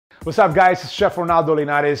What's up guys, it's Chef Ronaldo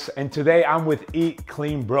Linares and today I'm with Eat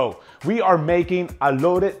Clean Bro. We are making a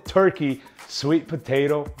loaded turkey sweet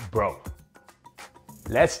potato bro.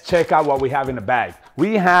 Let's check out what we have in the bag.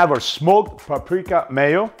 We have our smoked paprika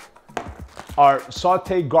mayo, our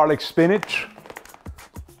sauteed garlic spinach,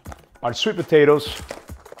 our sweet potatoes,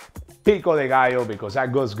 pico de gallo because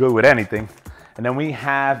that goes good with anything, and then we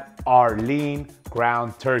have our lean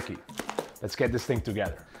ground turkey. Let's get this thing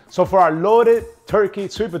together. So for our loaded turkey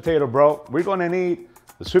sweet potato bro, we're gonna need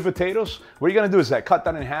the sweet potatoes. What you're gonna do is cut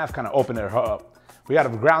that in half, kind of open it up. We got a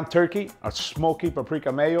ground turkey, our smoky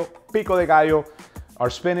paprika mayo, pico de gallo, our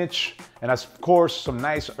spinach, and of course some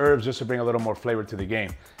nice herbs just to bring a little more flavor to the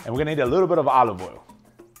game. And we're gonna need a little bit of olive oil.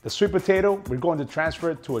 The sweet potato, we're going to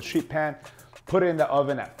transfer it to a sheet pan, put it in the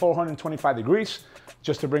oven at 425 degrees,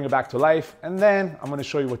 just to bring it back to life. And then I'm gonna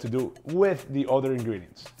show you what to do with the other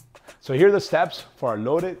ingredients. So here are the steps for our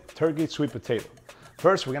loaded turkey sweet potato.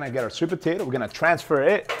 First, we're gonna get our sweet potato, we're gonna transfer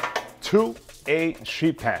it to a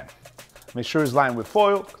sheet pan. Make sure it's lined with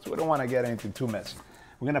foil, because we don't wanna get anything too messy.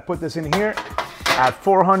 We're gonna put this in here at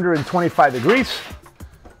 425 degrees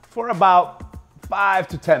for about 5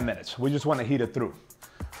 to 10 minutes. We just wanna heat it through.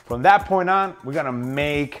 From that point on, we're gonna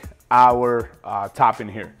make our topping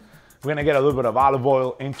here. We're gonna get a little bit of olive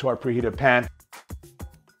oil into our preheated pan.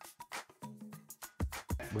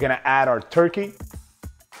 We're gonna add our turkey,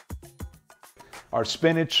 our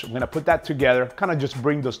spinach. I'm gonna put that together, kind of just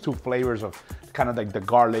bring those two flavors of kind of like the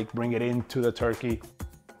garlic, bring it into the turkey.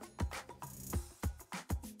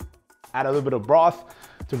 Add a little bit of broth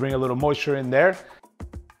to bring a little moisture in there.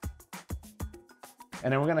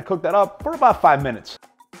 And then we're gonna cook that up for about 5 minutes.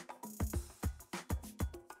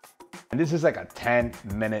 And this is like a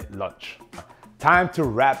 10-minute lunch. Time to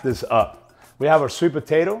wrap this up. We have our sweet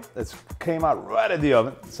potato that came out right of the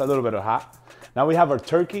oven. It's a little bit hot. Now we have our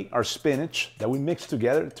turkey, our spinach that we mixed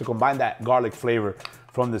together to combine that garlic flavor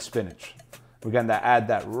from the spinach. We're gonna add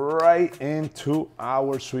that right into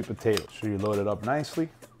our sweet potato. So you load it up nicely,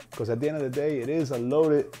 because at the end of the day, it is a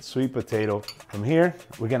loaded sweet potato. From here,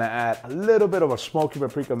 we're gonna add a little bit of our smoky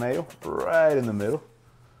paprika mayo right in the middle.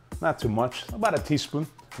 Not too much, about a teaspoon.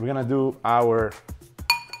 We're gonna do our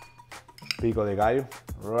pico de gallo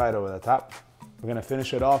right over the top. We're gonna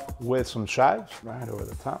finish it off with some chives right over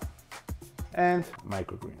the top and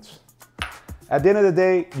microgreens. At the end of the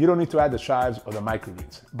day, you don't need to add the chives or the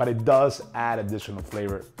microgreens, but it does add additional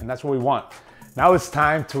flavor, and that's what we want. Now it's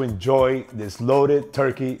time to enjoy this loaded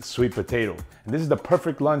turkey sweet potato. And this is the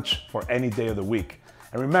perfect lunch for any day of the week.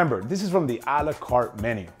 And remember, this is from the A La Carte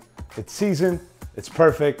menu. It's seasoned, it's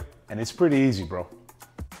perfect, and it's pretty easy, bro.